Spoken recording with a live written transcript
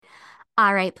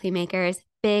All right, Playmakers,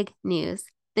 big news.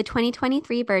 The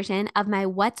 2023 version of my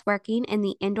What's Working in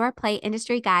the Indoor Play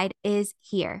Industry Guide is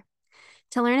here.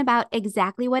 To learn about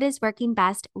exactly what is working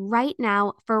best right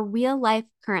now for real life,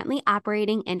 currently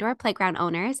operating indoor playground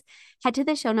owners, head to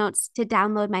the show notes to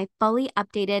download my fully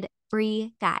updated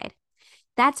free guide.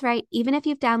 That's right, even if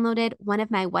you've downloaded one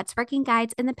of my What's Working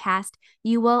guides in the past,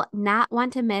 you will not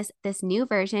want to miss this new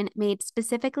version made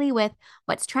specifically with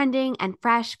what's trending and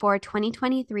fresh for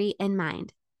 2023 in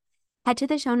mind. Head to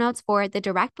the show notes for the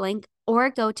direct link or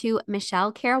go to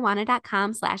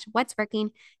michellecaruana.com/what's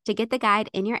working to get the guide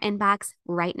in your inbox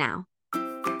right now.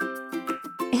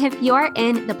 If you're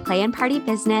in the play and party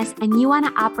business and you want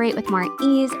to operate with more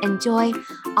ease and joy,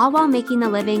 all while making the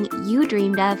living you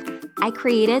dreamed of, I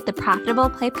created the Profitable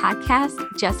Play podcast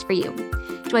just for you.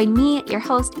 Join me, your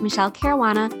host, Michelle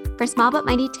Caruana, for small but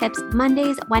mighty tips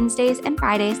Mondays, Wednesdays, and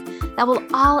Fridays that will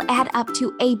all add up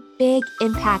to a big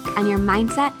impact on your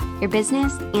mindset, your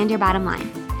business, and your bottom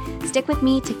line. Stick with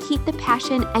me to keep the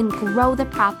passion and grow the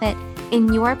profit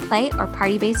in your play or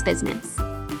party-based business.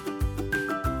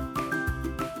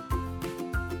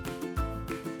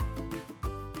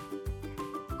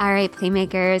 All right,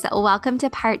 Playmakers, welcome to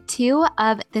part 2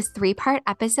 of this 3-part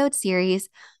episode series,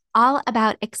 all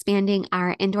about expanding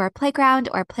our indoor playground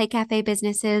or play cafe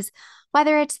businesses,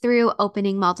 whether it's through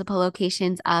opening multiple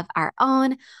locations of our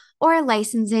own or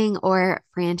licensing or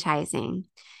franchising.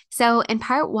 So in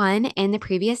part 1, in the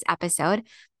previous episode,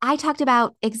 I talked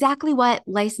about exactly what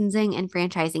licensing and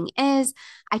franchising is.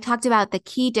 I talked about the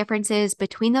key differences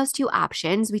between those two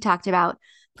options. We talked about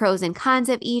pros and cons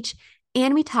of each.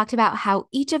 And we talked about how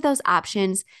each of those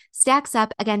options stacks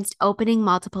up against opening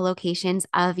multiple locations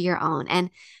of your own. And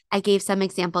I gave some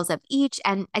examples of each.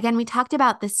 And again, we talked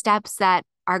about the steps that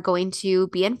are going to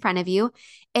be in front of you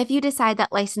if you decide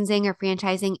that licensing or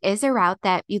franchising is a route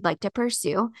that you'd like to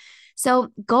pursue. So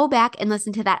go back and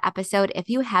listen to that episode if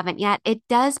you haven't yet. It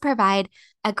does provide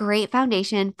a great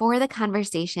foundation for the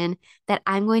conversation that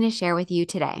I'm going to share with you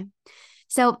today.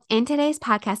 So in today's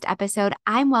podcast episode,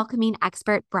 I'm welcoming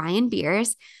expert Brian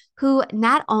Beers, who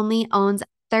not only owns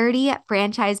 30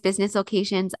 franchise business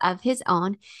locations of his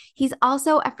own, he's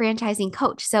also a franchising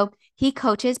coach. So he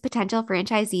coaches potential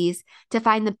franchisees to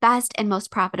find the best and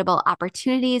most profitable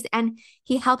opportunities, and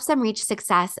he helps them reach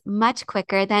success much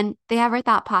quicker than they ever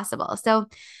thought possible. So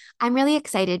I'm really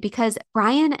excited because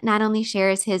Brian not only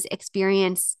shares his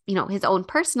experience, his own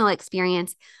personal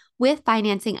experience with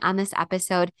financing on this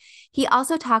episode, he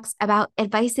also talks about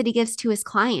advice that he gives to his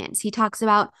clients. He talks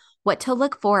about what to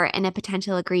look for in a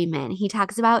potential agreement. He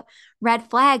talks about red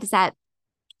flags that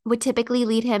would typically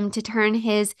lead him to turn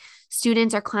his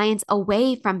students or clients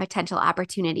away from potential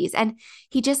opportunities. And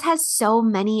he just has so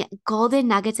many golden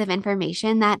nuggets of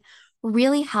information that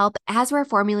really help as we're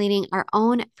formulating our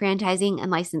own franchising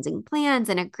and licensing plans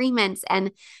and agreements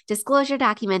and disclosure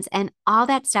documents and all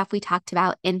that stuff we talked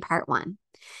about in part 1.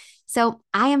 So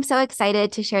I am so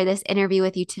excited to share this interview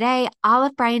with you today. All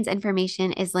of Brian's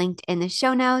information is linked in the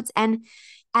show notes. And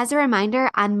as a reminder,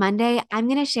 on Monday, I'm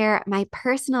going to share my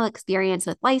personal experience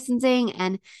with licensing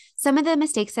and some of the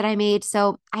mistakes that I made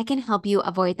so I can help you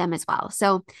avoid them as well.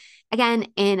 So again,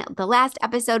 in the last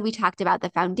episode, we talked about the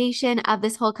foundation of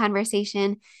this whole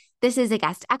conversation. This is a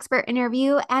guest expert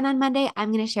interview. And on Monday,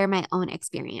 I'm going to share my own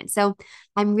experience. So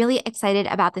I'm really excited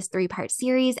about this 3-part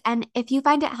series. And if you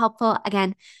find it helpful,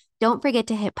 again, don't forget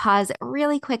to hit pause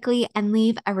really quickly and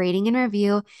leave a rating and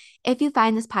review if you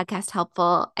find this podcast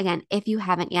helpful. Again, if you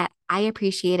haven't yet, I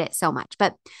appreciate it so much.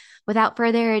 But without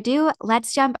further ado,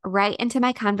 let's jump right into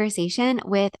my conversation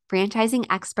with franchising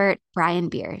expert Brian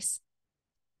Beers.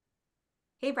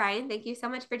 Hey, Brian, thank you so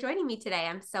much for joining me today.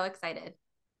 I'm so excited.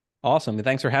 Awesome.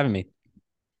 Thanks for having me.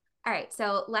 All right,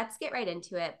 so let's get right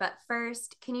into it. But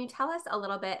first, can you tell us a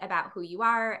little bit about who you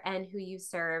are and who you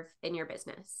serve in your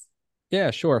business?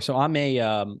 Yeah, sure. So I'm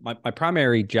my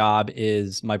primary job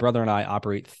is my brother and I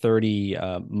operate 30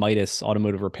 Midas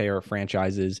automotive repair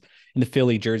franchises in the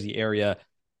Philly, Jersey area. It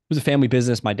was a family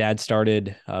business. My dad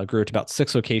started, grew it to about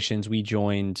 6 locations.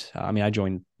 I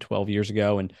joined 12 years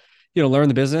ago and, learned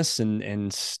the business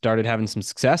and started having some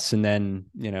success. And then,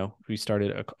 we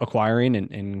started acquiring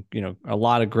and, a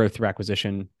lot of growth through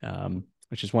acquisition,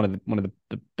 which is one of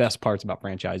the best parts about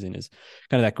franchising is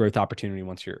kind of that growth opportunity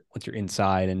once you're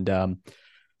inside. And so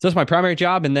that's my primary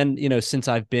job. And then, since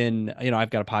I've been, I've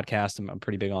got a podcast. I'm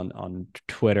pretty big on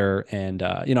Twitter, and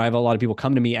I have a lot of people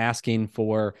come to me asking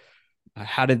for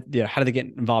how do they get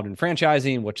involved in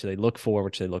franchising? What should they look for?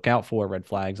 What should they look out for? Red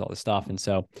flags, all this stuff. And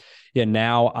so, yeah,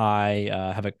 now I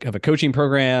have a coaching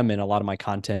program, and a lot of my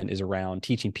content is around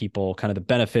teaching people kind of the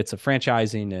benefits of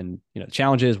franchising, and the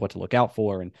challenges, what to look out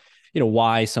for, and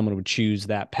why someone would choose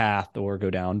that path or go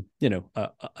down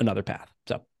another path.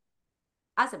 So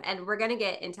awesome, and we're going to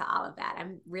get into all of that.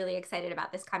 I'm really excited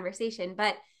about this conversation,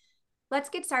 but let's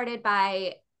get started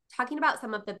by talking about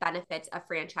some of the benefits of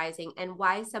franchising and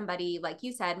why somebody, like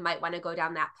you said, might want to go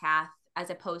down that path as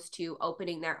opposed to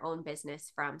opening their own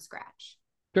business from scratch.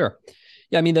 sure.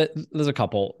 Yeah, I mean, there's a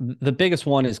couple. The biggest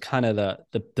one is kind of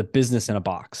the business in a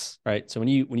box, right? So when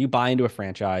you buy into a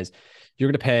franchise, you're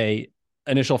going to pay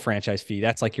initial franchise fee.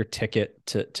 That's like your ticket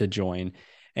to join.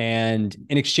 And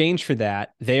in exchange for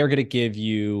that, they are going to give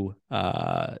you,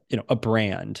 a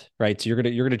brand, right? So you're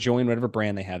going to join whatever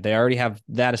brand they have. They already have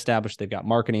that established. They've got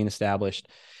marketing established.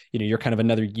 You're kind of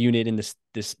another unit in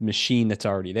this machine that's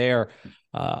already there.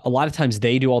 A lot of times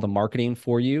they do all the marketing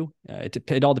for you.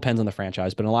 It all depends on the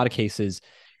franchise, but in a lot of cases,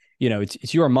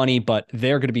 it's your money, but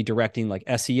they're going to be directing like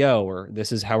SEO, or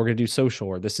this is how we're going to do social,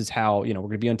 or this is how, we're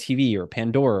going to be on TV or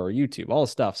Pandora or YouTube, all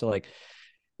this stuff. So like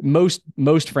most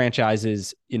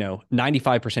franchises,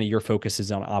 95% of your focus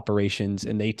is on operations,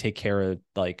 and they take care of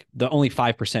like the only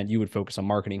 5% you would focus on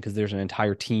marketing, because there's an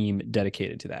entire team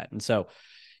dedicated to that. And so,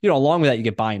 along with that, you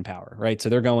get buying power, right? So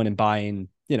they're going and buying,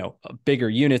 bigger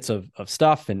units of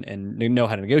stuff, and know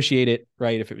how to negotiate it,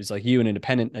 right? If it was like you, an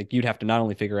independent, like you'd have to not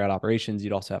only figure out operations,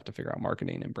 you'd also have to figure out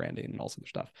marketing and branding and all this other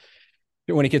stuff.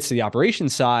 When it gets to the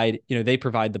operations side, they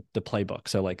provide the playbook.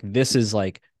 So like, this is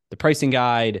like the pricing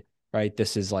guide, right?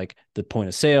 This is like the point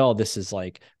of sale. This is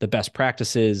like the best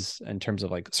practices in terms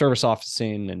of like service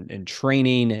officing and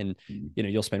training. And,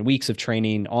 you'll spend weeks of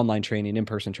training, online training,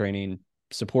 in-person training,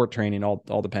 support training,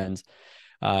 all depends.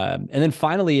 And then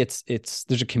finally,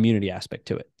 there's a community aspect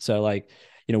to it. So like,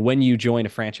 when you join a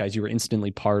franchise, you are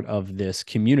instantly part of this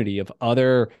community of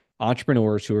other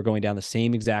entrepreneurs who are going down the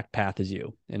same exact path as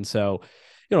you. And so,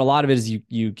 a lot of it is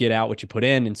you get out what you put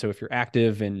in. And so if you're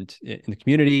active and in the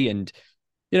community, and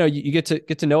you get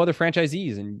to know other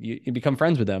franchisees, and you become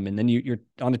friends with them, and then you're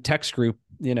on a text group,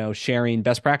 sharing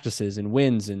best practices and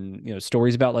wins, and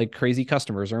stories about like crazy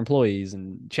customers or employees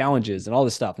and challenges and all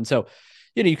this stuff. And so,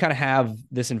 you kind of have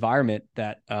this environment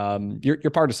that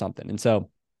you're part of something. And so,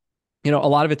 a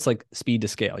lot of it's like speed to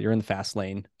scale. You're in the fast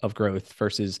lane of growth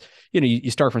versus,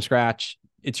 you start from scratch.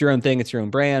 It's your own thing, it's your own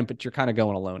brand, but you're kind of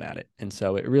going alone at it. And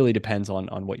so it really depends on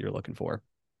what you're looking for.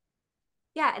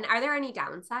 Yeah. And are there any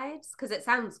downsides? Because it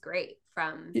sounds great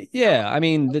from. Yeah, I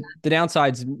mean the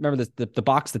downsides. Remember the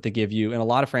box that they give you, and a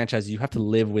lot of franchises you have to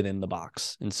live within the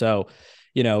box. And so,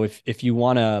 if you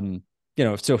want to,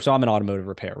 so I'm an automotive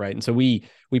repair, right? And so we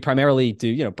primarily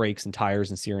do brakes and tires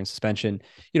and steering, suspension.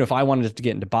 If I wanted to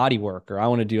get into body work, or I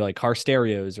want to do like car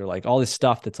stereos, or like all this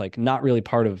stuff that's like not really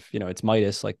part of it's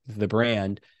Midas, like the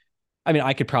brand. I mean,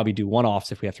 I could probably do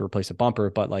one-offs if we have to replace a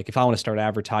bumper, but like if I want to start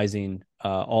advertising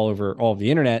all over all of the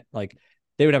internet, like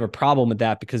they would have a problem with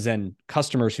that, because then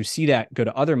customers who see that go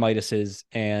to other Midases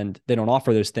and they don't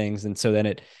offer those things. And so then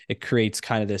it creates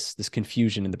kind of this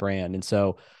confusion in the brand. And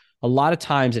so a lot of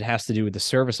times it has to do with the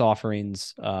service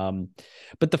offerings.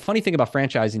 But the funny thing about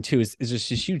franchising too is there's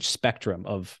this huge spectrum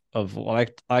of what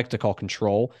I like to call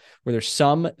control, where there's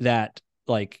some that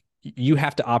like you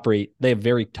have to operate. They have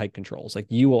very tight controls. Like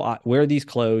you will wear these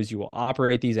clothes, you will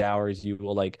operate these hours, you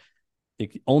will like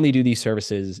only do these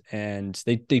services, and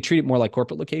they treat it more like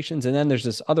corporate locations. And then there's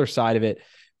this other side of it,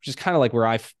 which is kind of like where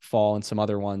I fall, and some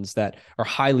other ones that are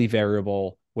highly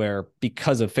variable, where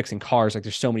because of fixing cars, like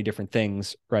there's so many different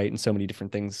things, right? And so many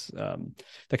different things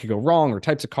that could go wrong, or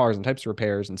types of cars and types of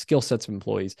repairs and skill sets of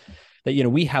employees, that,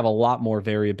 we have a lot more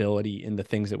variability in the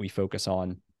things that we focus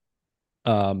on.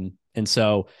 And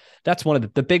so that's one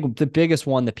of the biggest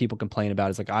one that people complain about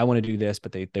is like, I want to do this,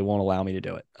 but they won't allow me to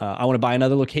do it. I want to buy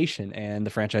another location, and the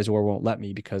franchisor won't let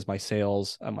me because my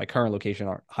sales at my current location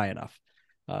aren't high enough.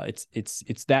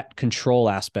 It's that control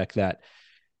aspect that,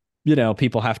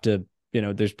 people have to,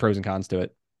 there's pros and cons to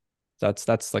it.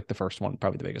 That's like the first one,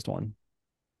 probably the biggest one.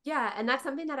 Yeah, and that's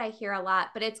something that I hear a lot,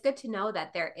 but it's good to know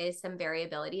that there is some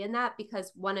variability in that,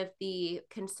 because one of the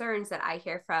concerns that I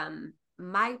hear from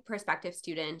my prospective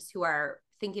students who are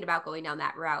thinking about going down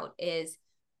that route is,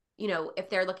 if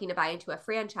they're looking to buy into a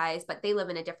franchise, but they live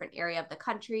in a different area of the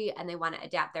country and they want to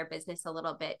adapt their business a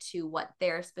little bit to what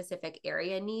their specific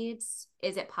area needs,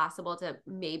 is it possible to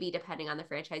maybe, depending on the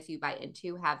franchise you buy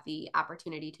into, have the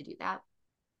opportunity to do that?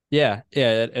 Yeah.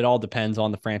 It all depends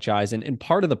on the franchise, and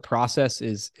part of the process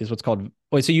is what's called.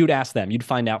 Well, so you'd ask them, you'd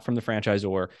find out from the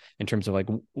franchisor in terms of like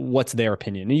what's their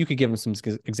opinion, and you could give them some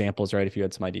examples, right? If you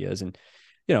had some ideas, and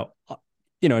you know,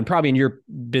 and probably in your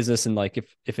business, and like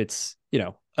if it's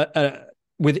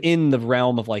within the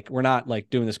realm of like we're not like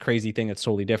doing this crazy thing that's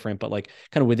totally different, but like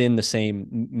kind of within the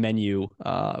same menu,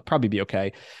 probably be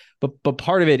okay. But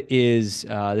part of it is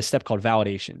this step called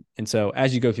validation. And so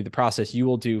as you go through the process, you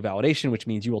will do validation, which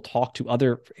means you will talk to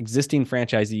other existing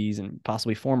franchisees and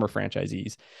possibly former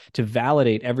franchisees to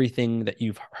validate everything that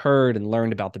you've heard and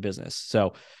learned about the business.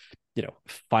 So,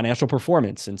 financial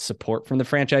performance and support from the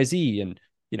franchisee, and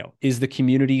is the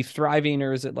community thriving,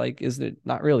 or is it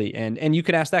not really? And you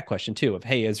could ask that question too of,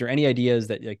 hey, is there any ideas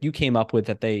that like you came up with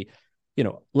that they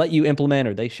let you implement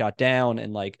or they shot down?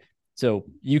 And like, so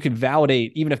you can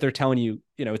validate, even if they're telling you,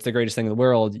 it's the greatest thing in the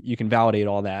world, you can validate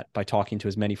all that by talking to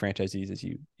as many franchisees as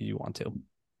you want to.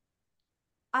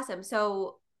 Awesome.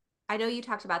 So I know you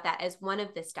talked about that as one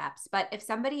of the steps, but if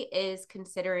somebody is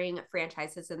considering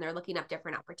franchises and they're looking up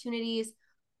different opportunities,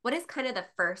 what is kind of the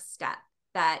first step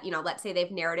that, let's say they've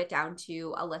narrowed it down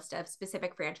to a list of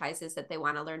specific franchises that they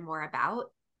want to learn more about?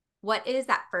 What is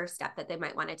that first step that they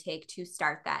might want to take to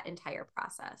start that entire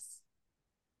process?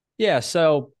 Yeah.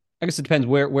 So I guess it depends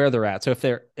where they're at. So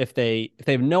if they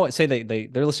have no, say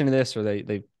they're listening to this, or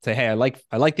they say, hey, I like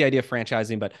the idea of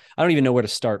franchising, but I don't even know where to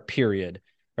start, period.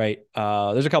 Right.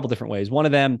 There's a couple different ways. One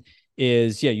of them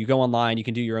is, you go online, you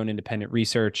can do your own independent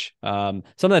research. Something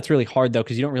that's really hard though,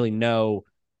 because you don't really know,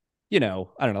 I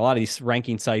don't know, a lot of these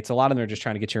ranking sites, a lot of them are just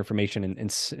trying to get your information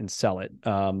and sell it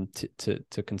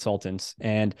to consultants.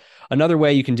 And another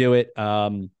way you can do it, I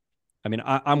mean,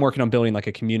 I'm working on building like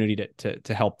a community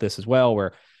to help this as well,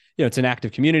 where it's an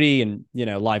active community, and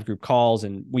live group calls,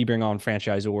 and we bring on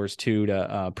franchisors too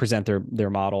to present their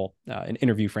model and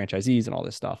interview franchisees and all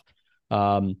this stuff.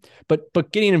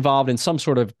 But getting involved in some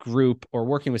sort of group or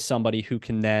working with somebody who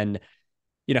can then,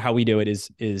 how we do it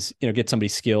is get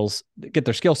somebody's skills, get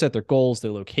their skill set, their goals,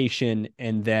 their location,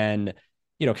 and then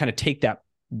kind of take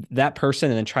that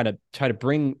person and then try to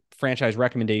bring franchise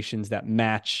recommendations that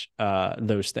match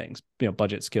those things,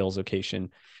 budget, skills,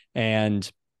 location. And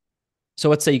so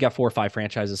let's say you got 4 or 5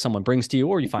 franchises someone brings to you,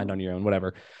 or you find on your own,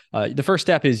 whatever. The first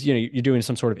step is, you're doing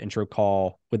some sort of intro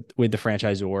call with the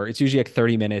franchisor. It's usually like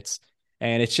 30 minutes,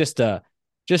 and it's just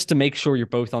to make sure you're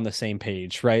both on the same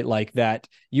page, right? Like that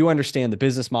you understand the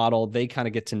business model, they kind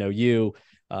of get to know you.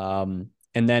 And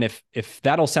then if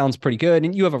that all sounds pretty good,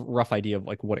 and you have a rough idea of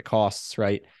like what it costs,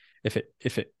 right? If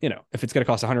it's going to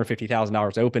cost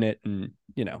 $150,000 to open it, and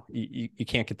you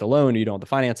can't get the loan, or you don't have the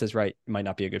finances, right, it might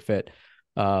not be a good fit.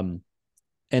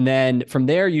 And then from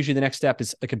there, usually the next step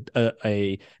is like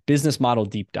a business model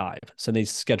deep dive. So they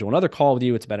schedule another call with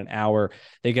you. It's about an hour.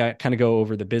 They kind of go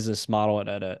over the business model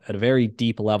at a very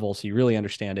deep level, so you really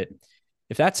understand it.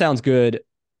 If that sounds good,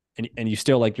 and you're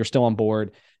still on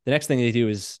board, the next thing they do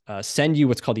is send you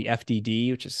what's called the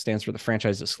FDD, which stands for the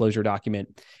franchise disclosure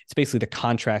document. It's basically the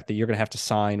contract that you're going to have to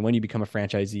sign when you become a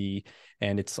franchisee,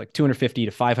 and it's like 250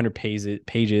 to 500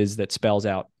 pages that spells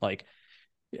out like,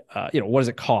 what does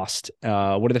it cost? What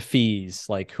are the fees?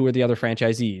 Like, who are the other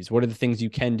franchisees? What are the things you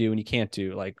can do and you can't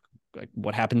do? Like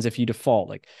what happens if you default?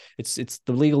 Like it's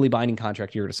the legally binding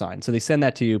contract you're to sign. So they send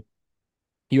that to you.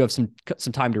 You have some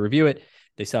time to review it.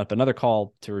 They set up another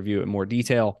call to review it in more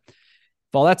detail.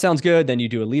 If all that sounds good, then you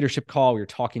do a leadership call where you're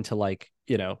talking to like,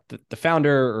 the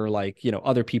founder, or like,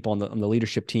 other people on the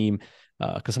leadership team.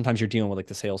 Because sometimes you're dealing with like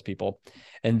the salespeople.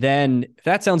 And then if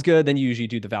that sounds good, then you usually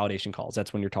do the validation calls.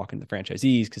 That's when you're talking to the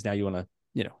franchisees, because now you want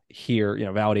to,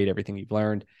 hear, validate everything you've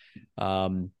learned.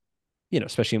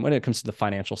 Especially when it comes to the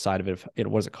financial side of it,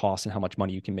 what does it cost and how much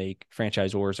money you can make.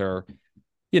 Franchisors are,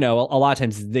 a lot of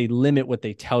times they limit what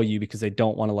they tell you because they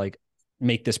don't want to like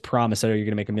make this promise that you're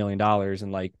going to make $1 million,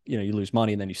 and like, you lose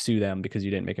money and then you sue them because you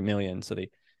didn't make $1 million. So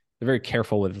they're very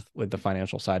careful with the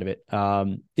financial side of it.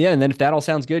 And then if that all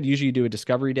sounds good, usually you do a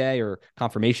discovery day or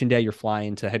confirmation day. You're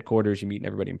flying to headquarters, you're meeting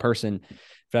everybody in person.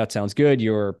 If that sounds good,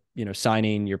 you're,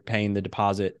 signing, you're paying the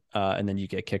deposit, and then you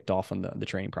get kicked off on the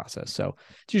training process. So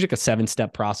it's usually like a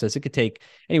 7-step process. It could take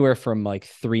anywhere from like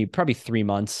probably 3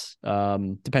 months.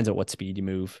 Depends on what speed you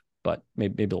move, but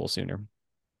maybe a little sooner.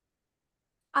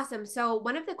 Awesome. So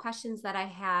one of the questions that I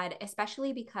had,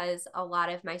 especially because a lot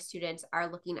of my students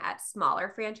are looking at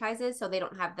smaller franchises, so they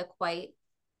don't have the quite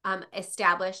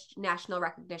established national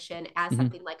recognition as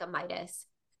something like a Midas.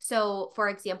 So for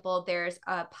example, there's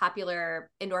a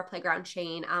popular indoor playground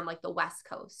chain on like the West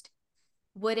Coast.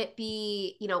 would it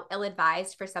be,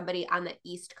 ill-advised for somebody on the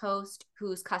East Coast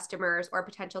whose customers or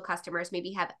potential customers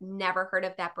maybe have never heard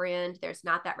of that brand? There's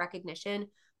not that recognition.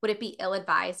 Would it be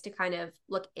ill-advised to kind of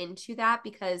look into that?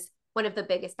 Because one of the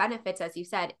biggest benefits, as you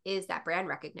said, is that brand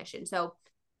recognition. So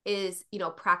is,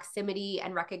 proximity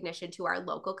and recognition to our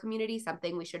local community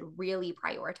something we should really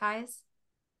prioritize?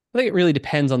 I think it really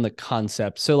depends on the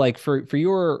concept. So like for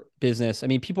your business, I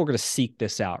mean, people are going to seek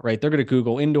this out, right? They're going to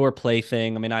Google indoor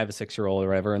plaything. I mean, I have a 6-year-old or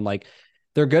whatever, and like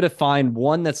they're going to find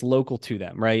one that's local to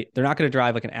them, right? They're not going to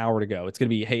drive like an hour to go. It's going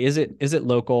to be, hey, is it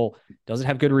local? Does it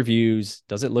have good reviews?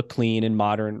 Does it look clean and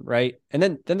modern, right? And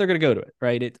then they're going to go to it,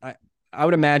 right? I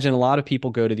would imagine a lot of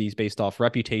people go to these based off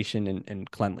reputation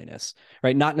and cleanliness,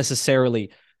 right? Not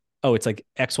necessarily, oh, it's like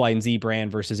X, Y, and Z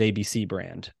brand versus ABC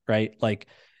brand, right? Like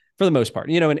for the most part,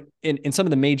 in some of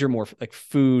the major more like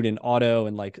food and auto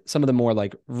and like some of the more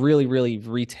like really, really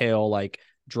retail, like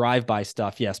drive-by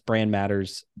stuff. Yes, brand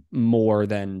matters more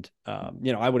than, I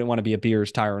wouldn't want to be a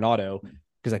beers, tire, and auto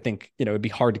because I think, it'd be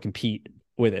hard to compete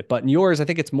with it. But in yours, I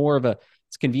think it's more of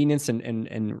it's convenience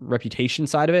and reputation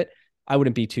side of it. I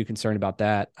wouldn't be too concerned about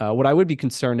that. What I would be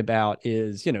concerned about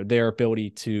is, their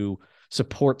ability to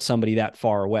support somebody that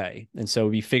far away. And so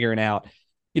be figuring out,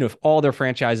 if all their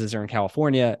franchises are in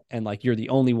California and like you're the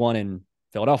only one in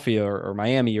Philadelphia or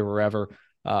Miami or wherever,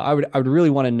 I would really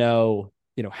want to know,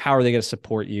 how are they going to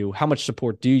support you? How much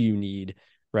support do you need?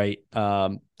 Right.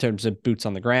 In terms of boots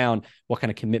on the ground, what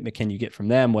kind of commitment can you get from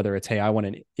them? Whether it's, hey, I want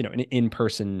an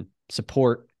in-person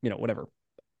support, whatever,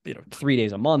 3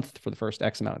 days a month for the first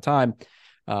X amount of time.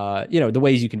 The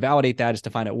ways you can validate that is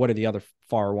to find out what are the other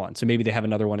far ones. So maybe they have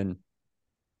another one in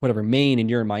whatever, Maine, and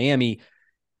you're in Miami.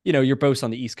 You're both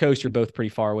on the East Coast. You're both pretty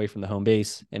far away from the home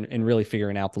base, and really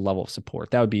figuring out the level of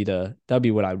support. That would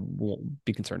be what I won't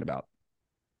be concerned about.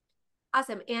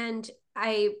 Awesome. And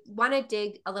I want to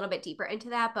dig a little bit deeper into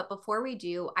that. But before we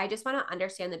do, I just want to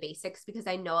understand the basics because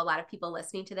I know a lot of people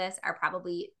listening to this are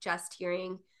probably just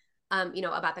hearing,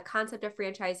 about the concept of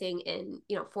franchising and,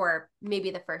 for maybe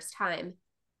the first time.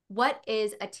 What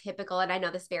is a typical, and I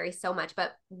know this varies so much,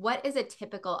 but what is a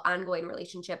typical ongoing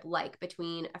relationship like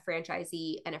between a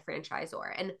franchisee and a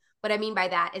franchisor? And what I mean by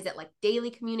that, is it like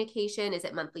daily communication? Is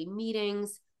it monthly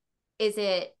meetings? Is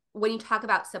it, when you talk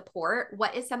about support,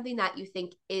 what is something that you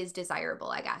think is desirable,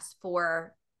 I guess,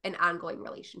 for an ongoing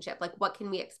relationship? Like what can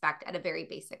we expect at a very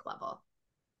basic level?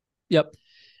 Yep.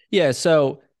 Yeah.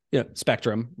 So,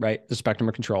 spectrum, right? The spectrum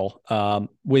of control.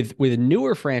 With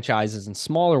newer franchises and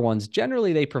smaller ones,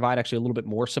 generally they provide actually a little bit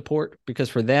more support because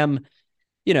for them,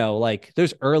 like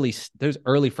those early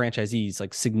franchisees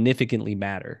like significantly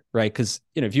matter, right? Because,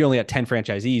 if you only got 10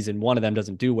 franchisees and one of them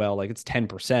doesn't do well, like it's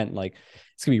 10%, like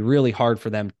it's gonna be really hard for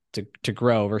them to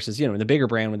grow versus, in the bigger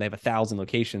brand when they have 1,000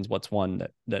 locations, what's one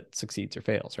that succeeds or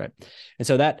fails, right? And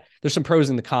so that there's some pros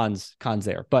and the cons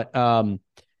there. But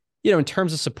in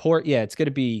terms of support, yeah, it's going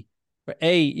to be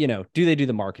do they do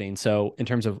the marketing? So in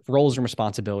terms of roles and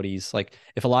responsibilities, like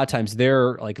if a lot of times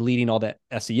they're like leading all that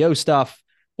SEO stuff,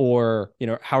 or,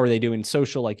 how are they doing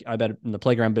social? Like I bet in the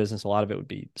playground business, a lot of it would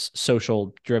be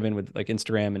social driven with like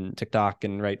Instagram and TikTok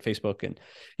and right, Facebook and,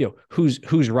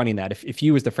 who's running that? If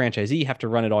you as the franchisee have to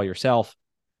run it all yourself,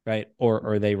 right? Or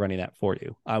are they running that for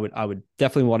you? I would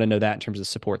definitely want to know that in terms of the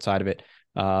support side of it.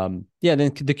 Then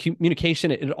the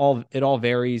communication, it all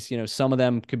varies. Some of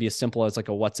them could be as simple as like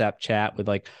a WhatsApp chat with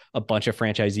like a bunch of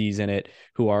franchisees in it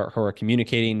who are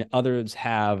communicating. Others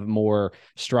have more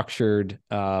structured,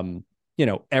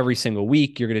 every single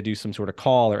week you're going to do some sort of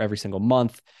call, or every single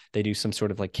month they do some sort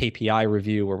of like KPI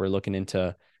review where we're looking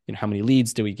into, how many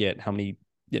leads do we get? How many,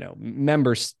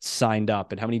 members signed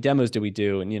up, and how many demos do we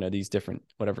do? And, these different,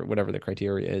 whatever the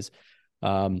criteria is.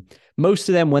 Most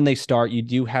of them, when they start, you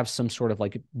do have some sort of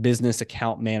like business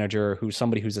account manager who's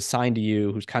somebody who's assigned to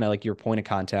you, who's kind of like your point of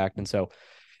contact. And so,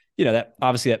 that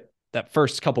obviously that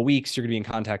first couple of weeks, you're gonna be in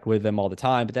contact with them all the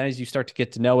time. But then as you start to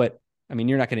get to know it, I mean,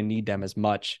 you're not going to need them as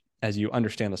much as you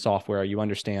understand the software. You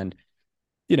understand,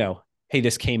 hey,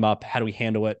 this came up. How do we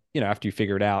handle it? After you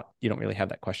figure it out, you don't really have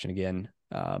that question again.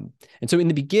 And so in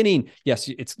the beginning, yes,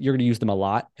 you're going to use them a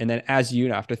lot. And then as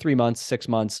after 3 months, 6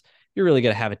 months, you're really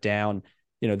going to have it down.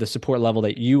 The support level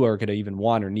that you are going to even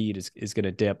want or need is going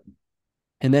to dip.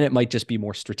 And then it might just be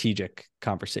more strategic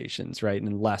conversations, right?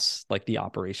 And less like the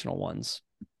operational ones.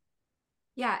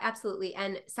 Yeah, absolutely.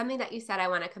 And something that you said, I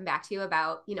want to come back to you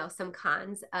about, some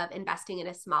cons of investing in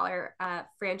a smaller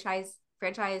franchise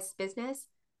business.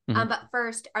 Mm-hmm. But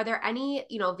first, are there any,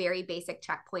 very basic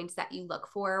checkpoints that you look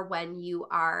for when you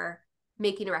are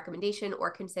making a recommendation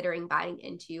or considering buying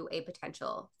into a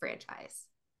potential franchise?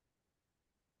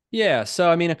 Yeah. So,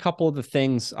 I mean, a couple of the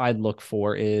things I'd look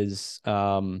for is,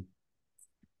 I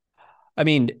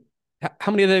mean,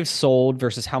 how many they've sold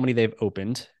versus how many they've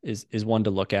opened is one to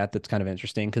look at. That's kind of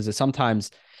interesting because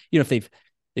sometimes,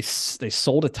 if they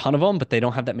sold a ton of them, but they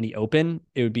don't have that many open,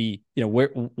 it would be,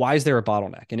 why is there a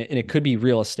bottleneck? And it could be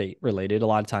real estate related. A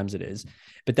lot of times it is,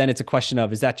 but then it's a question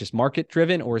of, is that just market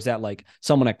driven, or is that like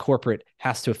someone at corporate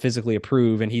has to physically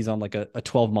approve and he's on like a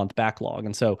 12-month backlog?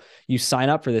 And so you sign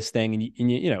up for this thing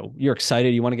and you're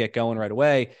excited, you want to get going right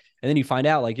away. And then you find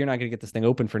out like you're not going to get this thing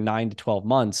open for 9 to 12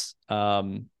 months.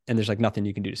 And there's like nothing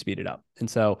you can do to speed it up. And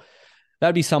so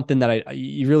that'd be something that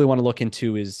you really want to look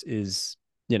into is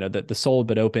the sold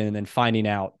but open, and then finding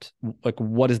out like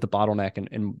what is the bottleneck,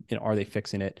 and are they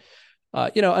fixing it?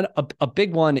 A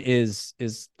big one is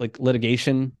like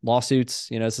litigation lawsuits.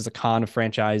 This is a con of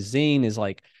franchising, is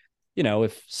like,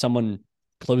 if someone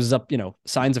closes up,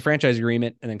 signs a franchise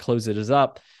agreement and then closes it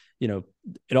up,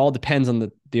 it all depends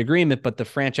on the agreement, but the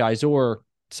franchisor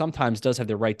sometimes does have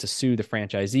the right to sue the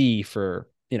franchisee for,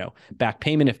 back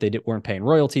payment if they weren't paying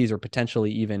royalties, or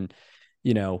potentially even,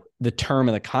 the term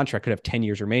of the contract could have 10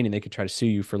 years remaining. They could try to sue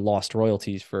you for lost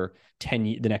royalties for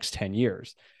the next 10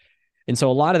 years. And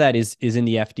so a lot of that is in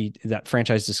the that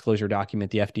franchise disclosure document,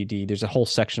 the FDD. There's a whole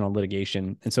section on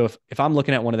litigation. And so if I'm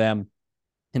looking at one of them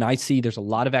and I see there's a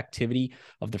lot of activity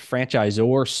of the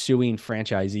franchisor suing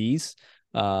franchisees,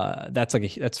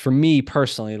 that's for me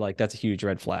personally, like that's a huge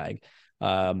red flag.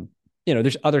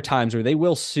 There's other times where they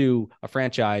will sue a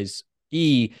franchise,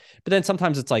 but then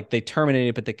sometimes it's like they terminate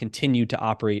it, but they continue to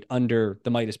operate under the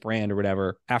Midas brand or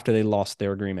whatever after they lost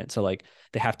their agreement. So like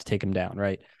they have to take them down,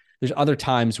 right? There's other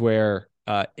times where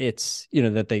it's,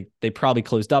 that they probably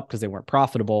closed up because they weren't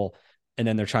profitable, and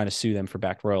then they're trying to sue them for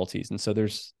back royalties. And so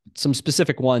there's some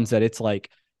specific ones that it's like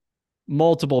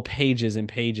multiple pages and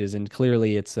pages, and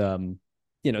clearly it's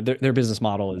their business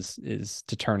model is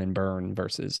to turn and burn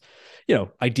versus,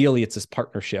 ideally it's this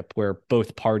partnership where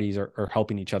both parties are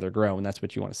helping each other grow, and that's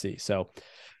what you want to see. So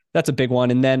that's a big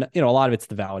one. And then, a lot of it's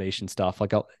the validation stuff.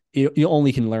 Like you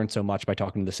only can learn so much by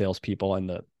talking to the salespeople and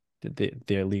the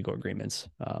legal agreements.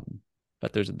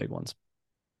 But there's the big ones.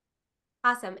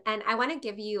 Awesome. And I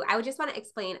would just want to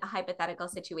explain a hypothetical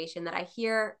situation that I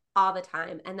hear all the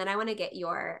time. And then I want to get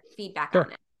your feedback Sure.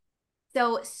 on it.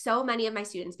 So many of my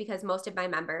students, because most of my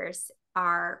members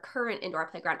are current indoor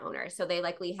playground owners, so they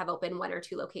likely have opened 1 or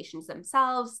 2 locations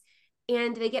themselves,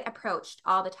 and they get approached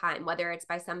all the time, whether it's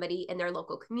by somebody in their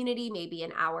local community, maybe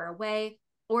an hour away,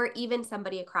 or even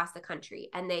somebody across the country.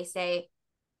 And they say,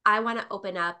 I want to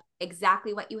open up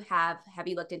exactly what you have. Have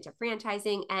you looked into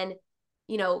franchising? And,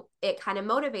 it kind of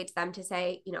motivates them to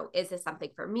say, is this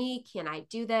something for me? Can I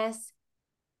do this?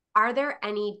 Are there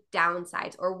any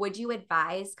downsides, or would you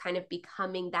advise kind of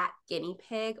becoming that guinea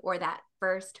pig or that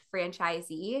first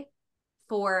franchisee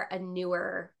for a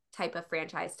newer type of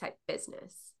franchise type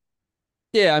business?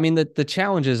 Yeah. I mean, the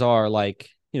challenges are like,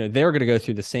 they're going to go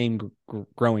through the same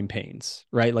growing pains,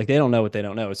 right? Like they don't know what they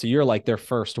don't know. So you're like their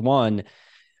first one.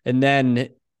 And then,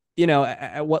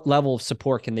 at what level of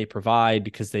support can they provide?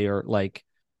 Because they are like,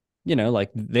 like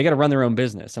they got to run their own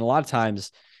business. And a lot of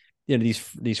times, these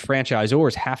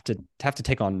franchisors have to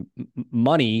take on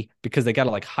money because they got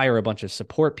to like hire a bunch of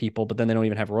support people, but then they don't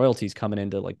even have royalties coming in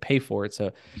to like pay for it.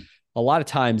 So a lot of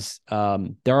times,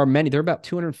 there are about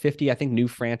 250, I think, new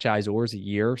franchisors a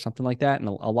year or something like that. And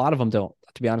a lot of them don't,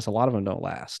 to be honest, a lot of them don't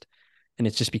last. And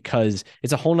it's just because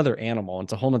it's a whole nother animal. And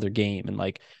it's a whole nother game. And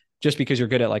like, just because you're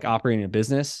good at like operating a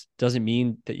business doesn't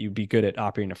mean that you'd be good at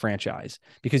operating a franchise,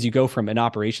 because you go from an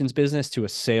operations business to a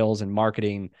sales and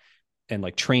marketing and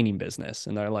like training business,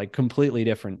 and they're like completely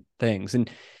different things.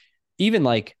 And even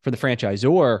like for the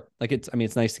franchisor, like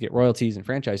it's nice to get royalties and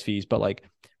franchise fees, but like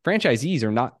franchisees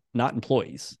are not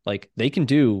employees. Like they can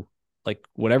do like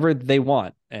whatever they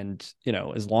want. And,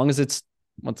 as long as it's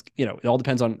it all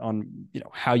depends on,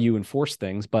 how you enforce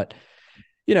things. But,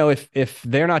 if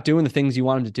they're not doing the things you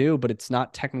want them to do, but it's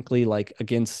not technically like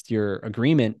against your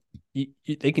agreement, you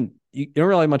don't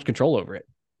really have much control over it.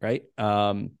 Right.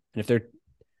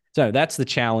 So that's the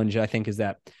challenge, I think, is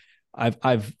that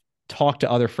I've talked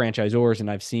to other franchisors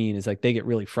and I've seen is like they get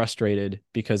really frustrated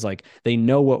because like they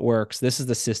know what works. This is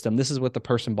the system. This is what the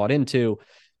person bought into,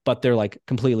 but they're like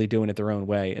completely doing it their own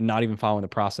way and not even following the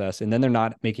process. And then they're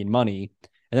not making money,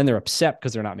 and then they're upset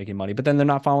because they're not making money, but then they're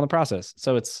not following the process.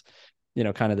 So it's,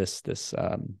 kind of this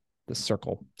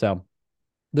circle. So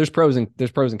there's pros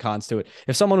and cons to it.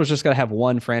 If someone was just going to have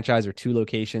one franchise or 2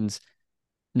 locations,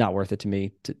 not worth it to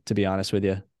me, to be honest with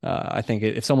you. I think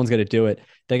if someone's going to do it,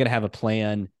 they got to have a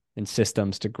plan and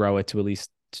systems to grow it to at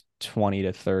least 20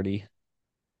 to 30.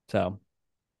 So.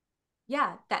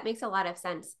 Yeah, that makes a lot of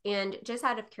sense. And just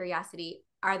out of curiosity,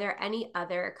 are there any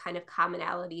other kind of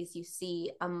commonalities you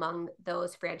see among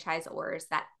those franchisors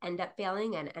that end up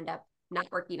failing and end up not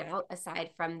working out aside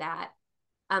from that,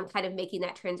 kind of making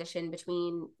that transition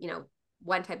between,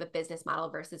 one type of business model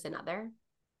versus another?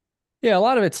 Yeah, a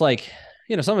lot of it's like,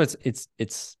 some of it's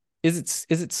is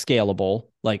it scalable?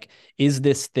 Like, is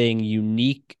this thing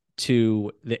unique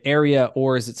to the area,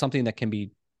 or is it something that can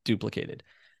be duplicated?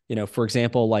 For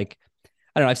example, like,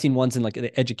 I don't know, I've seen ones in like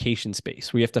the education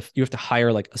space where you have to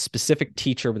hire like a specific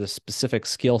teacher with a specific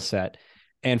skill set.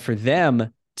 And for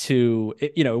them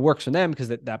it works for them because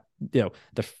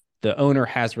the owner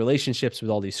has relationships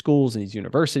with all these schools and these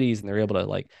universities, and they're able to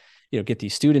like, get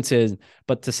these students in.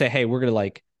 But to say, hey, we're going to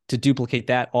like to duplicate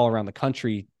that all around the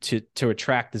country to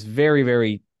attract this very,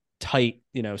 very tight,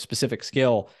 specific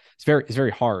skill, it's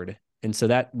very hard. And so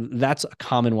that's a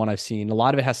common one I've seen. A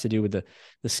lot of it has to do with the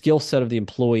skill set of the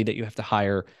employee that you have to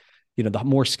hire. The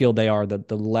more skilled they are,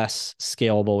 the less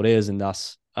scalable it is, and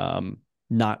thus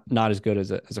not as good as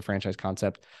a franchise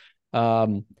concept.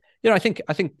 I think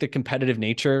the competitive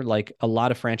nature, like a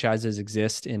lot of franchises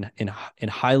exist in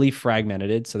highly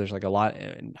fragmented. So there's like a lot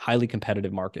in highly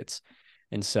competitive markets.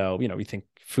 And so, we think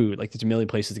food, like there's a million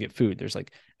places to get food. There's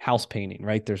like house painting,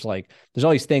 right? There's all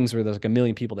these things where there's like a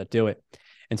million people that do it.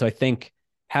 And so I think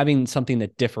having something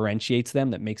that differentiates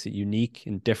them, that makes it unique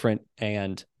and different,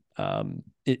 and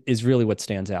it is really what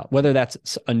stands out, whether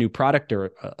that's a new product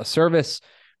or a service,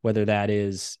 whether that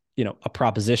is, a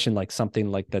proposition, like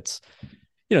something like that's,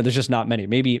 there's just not many.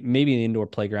 Maybe an indoor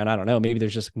playground, I don't know. Maybe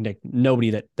there's just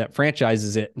nobody that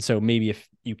franchises it. And so maybe if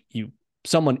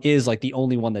someone is like the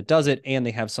only one that does it and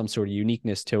they have some sort of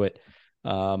uniqueness to it,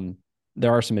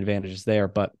 there are some advantages there,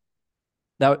 but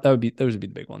those would be the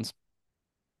big ones.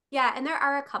 Yeah, and there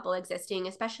are a couple existing,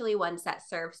 especially ones that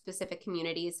serve specific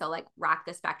communities. So, like Rock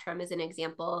the Spectrum is an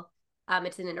example.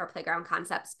 It's an indoor playground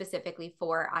concept specifically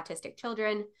for autistic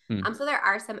children. Hmm. So there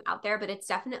are some out there, but it's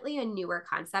definitely a newer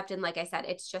concept. And like I said,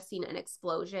 it's just seen an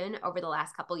explosion over the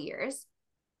last couple years.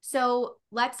 So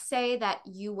let's say that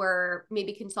you were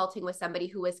maybe consulting with somebody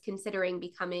who was considering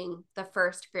becoming the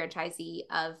first franchisee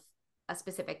of a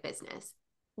specific business.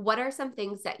 What are some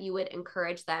things that you would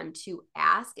encourage them to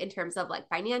ask in terms of like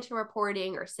financial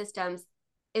reporting or systems?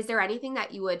 Is there anything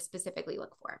that you would specifically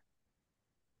look for?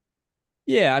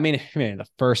 Yeah, I mean, the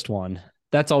first one,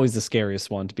 that's always the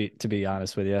scariest one, to be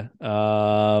honest with you.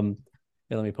 Yeah,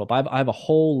 let me pull up. I have a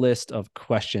whole list of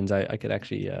questions I could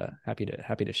actually happy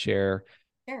to share,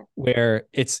 Sure. where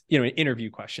it's, an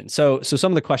interview question. So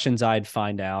some of the questions I'd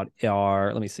find out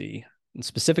are, let me see,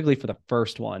 specifically for the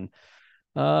first one.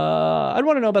 I'd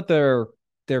want to know about their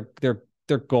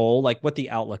goal, like what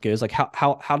the outlook is, like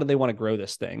how do they want to grow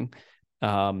this thing?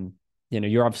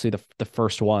 You're obviously the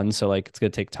first one, so like it's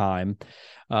gonna take time.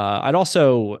 I'd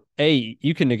also,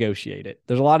 you can negotiate it.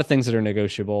 There's a lot of things that are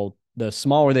negotiable. The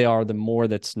smaller they are, the more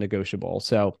that's negotiable.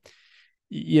 So,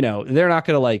 they're not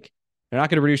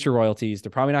going to reduce your royalties. They're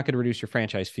probably not going to reduce your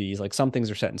franchise fees. Like some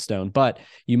things are set in stone, but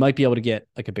you might be able to get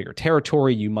like a bigger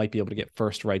territory. You might be able to get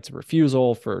first rights of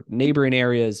refusal for neighboring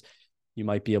areas. You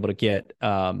might be able to get,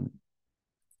 no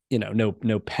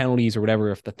penalties or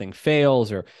whatever if the thing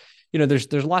fails, or,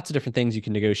 there's lots of different things you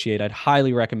can negotiate. I'd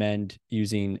highly recommend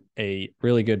using a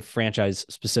really good franchise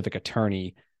specific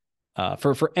attorney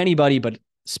for anybody, but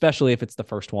especially if it's the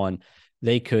first one.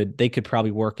 They could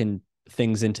probably work in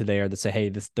things into there that say, hey,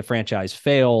 the franchise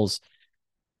fails,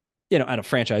 at a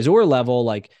franchisor level,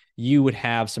 like you would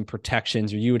have some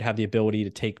protections, or you would have the ability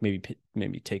to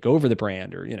maybe take over the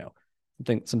brand, or,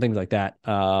 some things like that.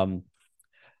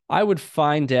 I would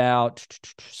find out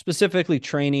specifically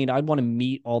training. I'd want to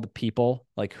meet all the people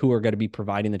like who are going to be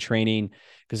providing the training,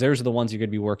 because those are the ones you're going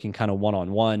to be working kind of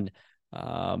one-on-one.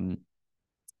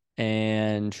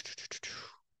 And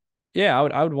yeah,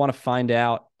 I would want to find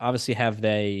out, obviously, have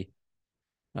they,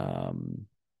 what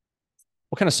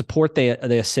kind of support they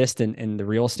assist in the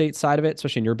real estate side of it,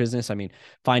 especially in your business. I mean,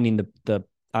 finding the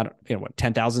I don't,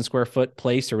 10,000 square foot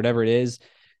place or whatever it is,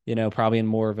 probably in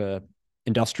more of a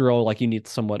industrial, like you need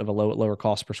somewhat of a lower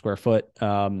cost per square foot.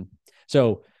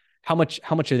 So how much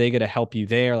are they going to help you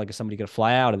there? Like, is somebody going to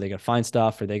fly out? Are they going to find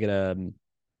stuff? Are they going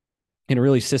to,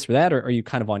 really assist with that? Or are you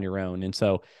kind of on your own? And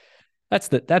so that's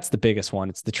the biggest one.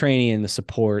 It's the training and the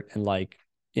support. And like,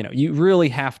 you really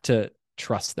have to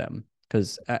trust them,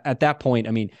 because at that point,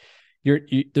 I mean,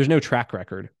 there's no track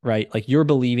record, right? Like you're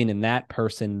believing in that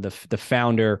person, the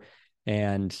founder,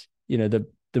 and the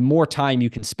more time you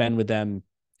can spend with them,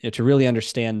 to really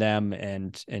understand them,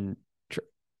 and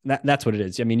that's what it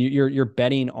is. I mean, you're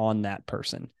betting on that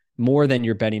person more than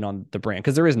you're betting on the brand,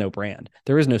 because there is no brand.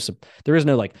 There is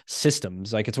no like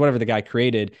systems. Like it's whatever the guy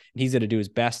created, and he's going to do his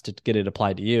best to get it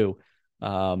applied to you.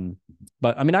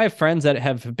 But I mean, I have friends that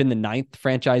have been the ninth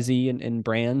franchisee in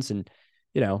brands, and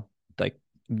like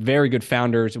very good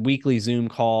founders, weekly Zoom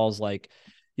calls, like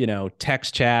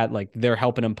text chat, like they're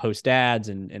helping them post ads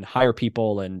and hire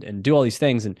people and do all these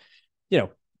things, and you know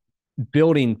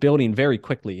building very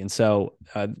quickly. And so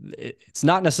it's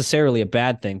not necessarily a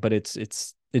bad thing, but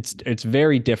it's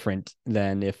very different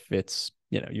than if it's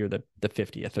you're the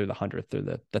 50th or the 100th or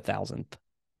the 1,000th.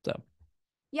 So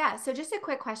yeah. So just a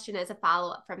quick question as a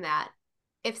follow-up from that.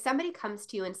 If somebody comes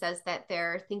to you and says that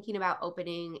they're thinking about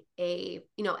opening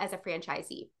as a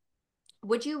franchisee,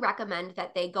 would you recommend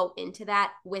that they go into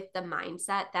that with the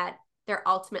mindset that they're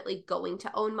ultimately going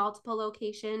to own multiple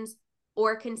locations?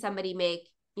 Or can somebody make,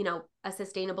 a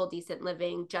sustainable, decent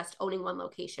living just owning one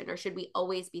location? Or should we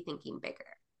always be thinking bigger?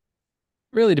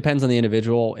 really depends on the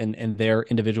individual and their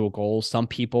individual goals. Some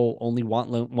people only want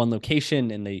one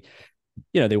location, and they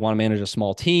want to manage a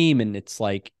small team, and it's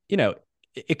like,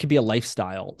 it could be a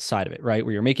lifestyle side of it, right?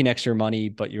 Where you're making extra money,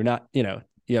 but you're not,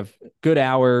 you have good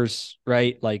hours,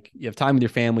 right? Like you have time with your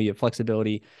family, you have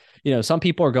flexibility. Some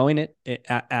people are going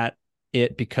at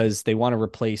it because they want to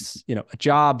replace, a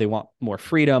job. They want more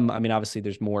freedom. I mean, obviously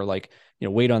there's more like,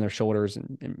 weight on their shoulders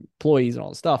and employees and all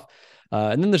this stuff.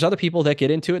 And then there's other people that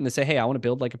get into it and they say, hey, I want to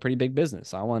build like a pretty big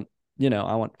business. I want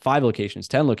 5 locations,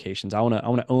 10 locations. I want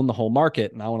to own the whole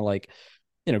market. And I want to like,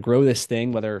 grow this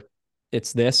thing, whether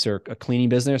it's this or a cleaning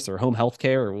business or home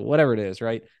healthcare or whatever it is.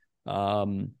 Right.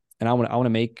 And I want to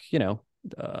make,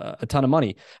 a ton of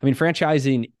money. I mean,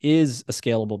 franchising is a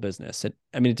scalable business. It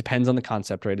depends on the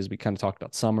concept, right? As we kind of talked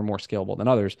about, some are more scalable than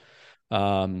others.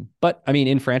 But I mean,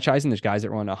 in franchising, there's guys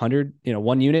that run 100,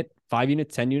 1 unit, 5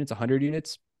 units, 10 units, 100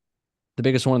 units. The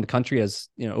biggest one in the country has,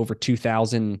 over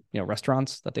 2,000,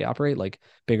 restaurants that they operate, like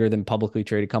bigger than publicly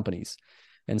traded companies.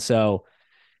 And so,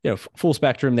 full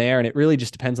spectrum there. And it really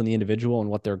just depends on the individual and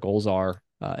what their goals are.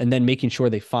 And then making sure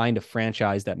they find a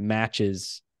franchise that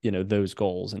matches, those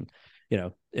goals. And,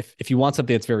 if you want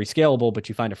something that's very scalable, but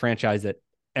you find a franchise that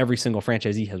every single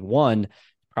franchisee has won,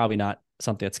 probably not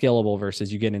something that's scalable,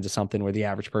 versus you get into something where the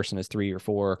average person is 3 or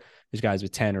 4, there's guys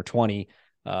with 10 or 20,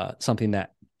 something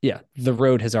that, the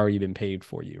road has already been paved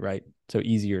for you, right? So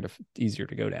easier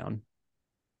to go down.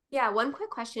 Yeah, one quick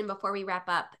question before we wrap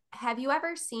up. Have you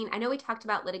ever seen, I know we talked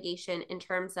about litigation in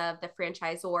terms of the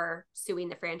franchisor suing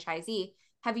the franchisee.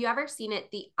 Have you ever seen it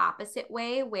the opposite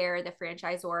way, where the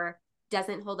franchisor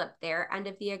doesn't hold up their end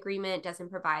of the agreement,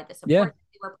 doesn't provide the support that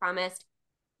they were promised?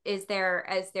 Is there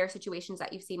situations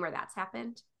that you've seen where that's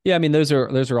happened? Yeah, I mean, those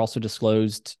are also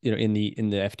disclosed, in the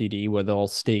FDD, where they'll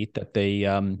state that they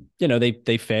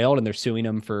they failed and they're suing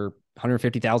them for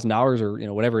 $150,000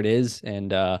 or whatever it is.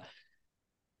 And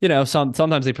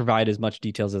sometimes they provide as much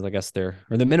details as I guess or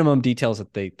the minimum details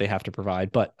that they have to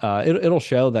provide, but it'll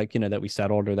show that that we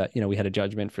settled, or that we had a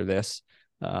judgment for this.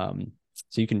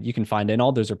 So you can find it, and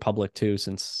all those are public too,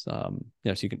 since so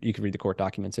you can read the court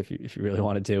documents if you really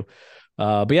wanted to.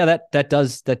 But yeah, that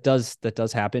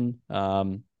does happen.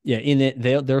 In it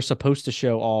they're supposed to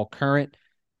show all current,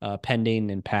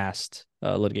 pending, and past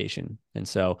litigation. And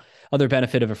so other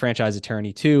benefit of a franchise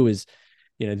attorney too is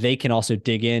they can also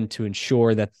dig in to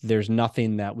ensure that there's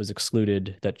nothing that was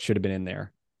excluded that should have been in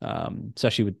there,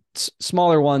 especially with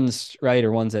smaller ones, right?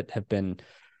 Or ones that have been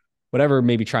whatever,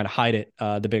 maybe trying to hide it.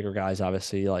 The bigger guys,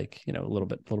 obviously, like, a little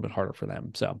bit harder for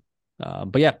them. So,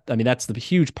 but yeah, I mean, that's the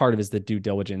huge part of it, is the due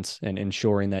diligence and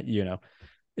ensuring that,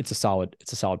 it's a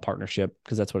solid partnership,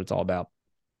 because that's what it's all about.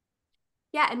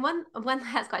 Yeah. And one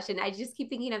last question. I just keep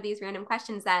thinking of these random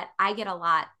questions that I get a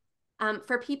lot.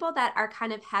 For people that are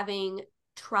kind of having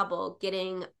trouble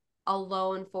getting a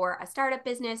loan for a startup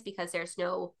business because there's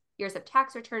no years of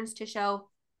tax returns to show,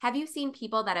 have you seen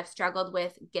people that have struggled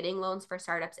with getting loans for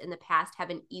startups in the past have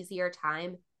an easier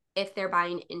time if they're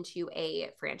buying into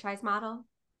a franchise model?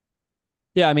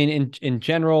 Yeah, I mean, in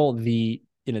general, the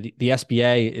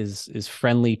SBA is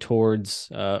friendly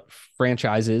towards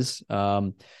franchises.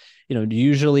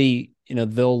 Usually,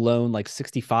 they'll loan like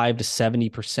 65 to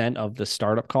 70% of the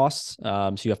startup costs.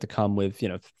 So you have to come with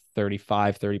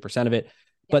 30% of it.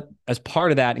 But as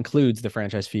part of that includes the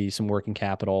franchise fee, some working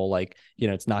capital, like,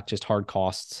 it's not just hard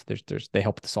costs. They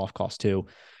help with the soft costs too.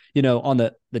 On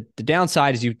the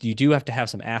downside is you do have to have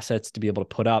some assets to be able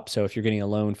to put up. So if you're getting a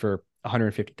loan for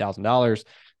 $150,000,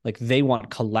 like, they want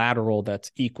collateral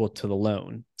that's equal to the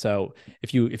loan. So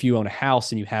if you own a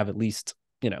house and you have at least,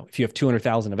 if you have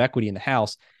 200,000 of equity in the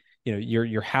house,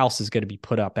 your house is going to be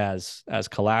put up as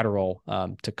collateral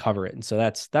to cover it. And so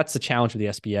that's the challenge with the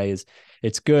SBA is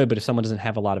it's good, but if someone doesn't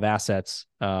have a lot of assets,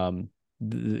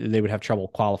 they would have trouble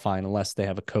qualifying unless they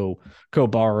have a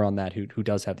co-borrower on that who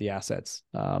does have the assets.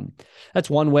 That's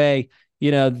one way.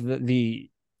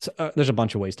 There's a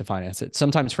bunch of ways to finance it.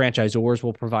 Sometimes franchisors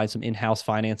will provide some in-house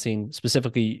financing,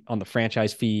 specifically on the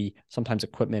franchise fee, sometimes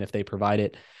equipment if they provide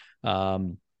it.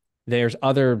 There's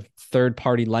other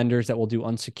third-party lenders that will do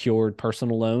unsecured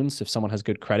personal loans if someone has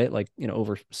good credit, like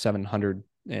over 700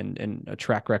 and a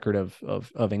track record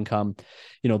of income.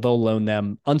 They'll loan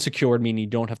them unsecured, meaning you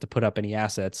don't have to put up any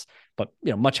assets, but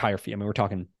much higher fee. I mean, we're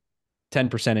talking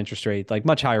 10% interest rate, like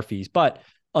much higher fees, but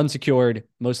unsecured,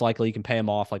 most likely you can pay them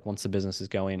off like once the business is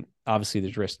going. Obviously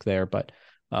there's risk there, but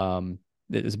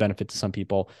there's a benefit to some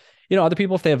people. Other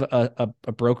people, if they have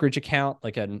a brokerage account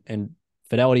like an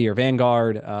Fidelity or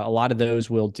Vanguard, a lot of those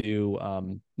will do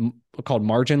called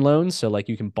margin loans. So like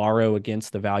you can borrow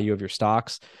against the value of your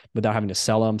stocks without having to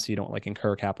sell them, so you don't like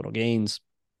incur capital gains.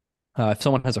 If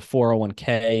someone has a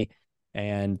 401k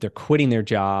and they're quitting their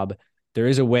job, there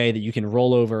is a way that you can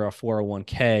roll over a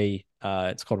 401k.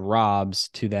 It's called ROBS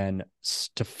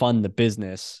to fund the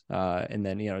business. And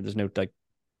then, there's no like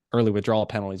early withdrawal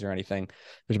penalties or anything.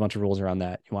 There's a bunch of rules around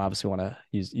that. You obviously want to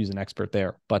use an expert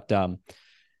there, but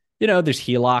there's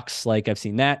HELOCs. Like I've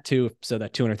seen that too. So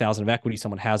that 200,000 of equity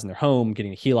someone has in their home,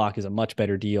 getting a HELOC is a much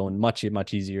better deal and much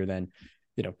easier than,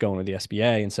 going with the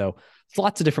SBA. And so there's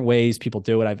lots of different ways people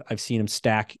do it. I've seen them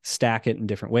stack it in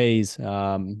different ways.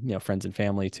 Friends and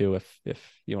family too,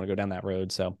 if you want to go down that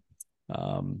road. So,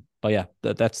 but yeah,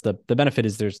 that's the benefit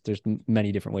is there's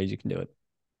many different ways you can do it.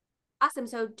 Awesome.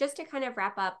 So just to kind of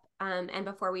wrap up, and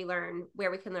before we learn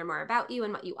where we can learn more about you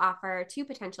and what you offer to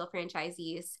potential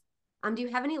franchisees, do you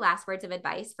have any last words of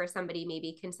advice for somebody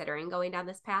maybe considering going down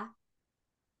this path?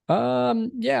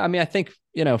 Yeah, I mean, I think,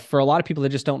 for a lot of people that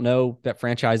just don't know that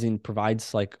franchising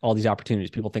provides like all these opportunities.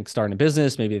 People think starting a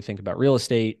business, maybe they think about real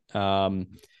estate, and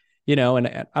I don't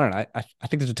know. I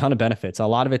think there's a ton of benefits. A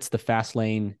lot of it's the fast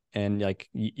lane, and like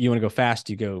you want to go fast,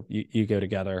 you go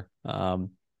together. And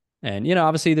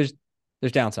obviously there's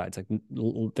downsides.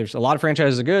 Like there's a lot of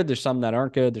franchises are good. There's some that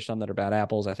aren't good. There's some that are bad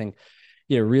apples. I think,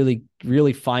 really,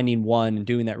 really finding one and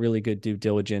doing that really good due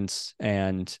diligence.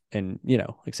 And like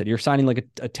I said, you're signing like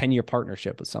a 10-year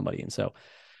partnership with somebody. And so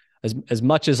as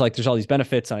much as like, there's all these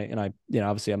benefits,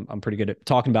 obviously I'm pretty good at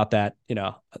talking about that,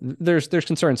 there's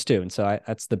concerns too. And so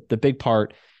that's the big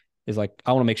part is like,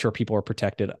 I want to make sure people are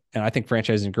protected. And I think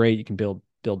franchising is great. You can build,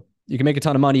 you can make a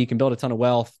ton of money. You can build a ton of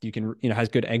wealth. You can, has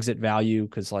good exit value.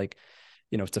 Cause like,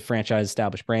 it's a franchise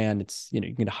established brand. It's, you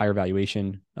can get a higher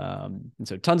valuation. And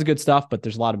so tons of good stuff, but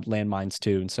there's a lot of landmines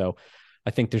too. And so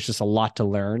I think there's just a lot to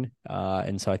learn.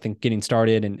 And so I think getting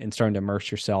started and starting to immerse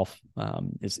yourself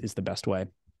is the best way.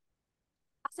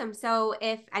 Awesome. So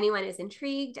if anyone is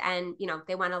intrigued and,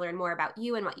 they want to learn more about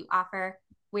you and what you offer,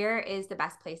 where is the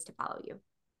best place to follow you?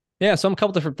 Yeah. So I'm a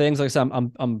couple different things. Like I said,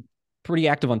 I'm pretty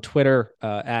active on Twitter,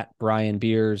 at Brian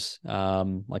Beers,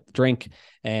 like the drink,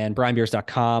 and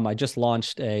brianbeers.com. I just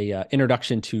launched a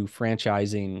introduction to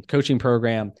franchising coaching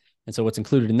program. And so what's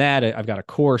included in that, I've got a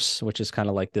course, which is kind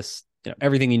of like this,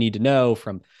 everything you need to know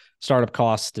from startup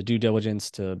costs to due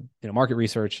diligence to, market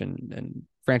research and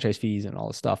franchise fees and all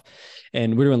this stuff.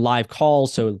 And we're doing live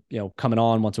calls. So, coming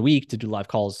on once a week to do live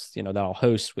calls, that I'll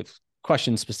host with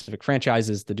questions, specific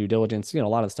franchises, the due diligence, a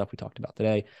lot of the stuff we talked about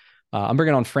today. I'm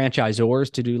bringing on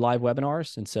franchisors to do live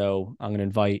webinars. And so I'm going to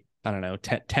invite,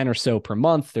 10 or so per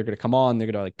month. They're going to come on, they're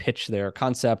going to like pitch their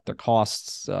concept, their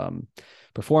costs,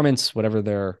 performance, whatever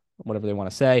they want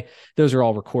to say. Those are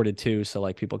all recorded too. So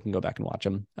like people can go back and watch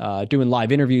them, doing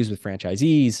live interviews with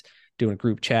franchisees, doing a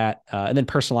group chat, and then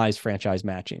personalized franchise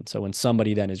matching. So when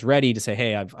somebody then is ready to say,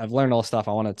 hey, I've learned all this stuff,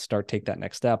 I want to take that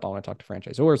next step, I want to talk to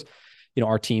franchisors,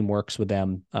 our team works with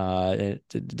them. It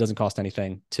doesn't cost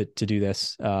anything to do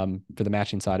this, for the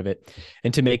matching side of it,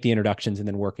 and to make the introductions and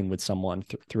then working with someone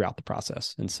throughout the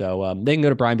process. And so they can go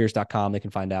to brianbeers.com. They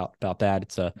can find out about that.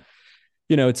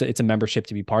 It's a membership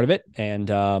to be part of it. And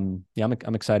I'm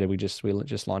excited. We just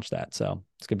launched that. So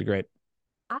it's going to be great.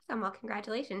 Awesome. Well,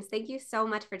 congratulations. Thank you so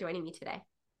much for joining me today.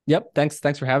 Yep. Thanks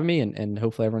for having me, and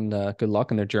hopefully everyone good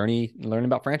luck in their journey and learning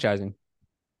about franchising.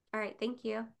 All right. Thank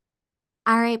you.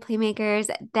 All right,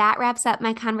 Playmakers, that wraps up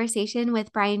my conversation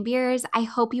with Brian Beers. I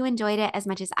hope you enjoyed it as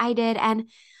much as I did, and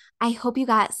I hope you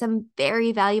got some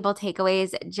very valuable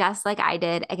takeaways, just like I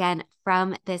did, again,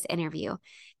 from this interview.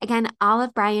 Again, all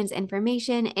of Brian's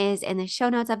information is in the show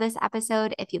notes of this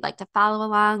episode if you'd like to follow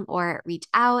along or reach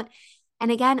out.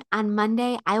 And again, on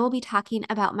Monday, I will be talking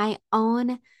about my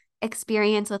own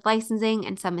experience with licensing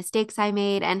and some mistakes I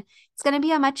made. And it's going to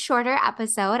be a much shorter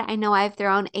episode. I know I've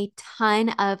thrown a ton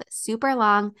of super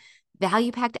long,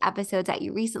 value-packed episodes at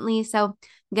you recently. So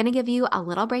I'm going to give you a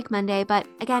little break Monday. But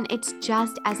again, it's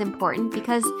just as important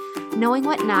because knowing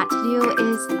what not to do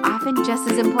is often just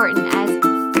as important as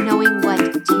knowing what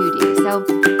to do. So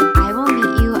I will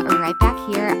meet you right back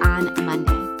here on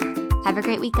Monday. Have a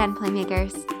great weekend,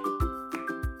 Playmakers.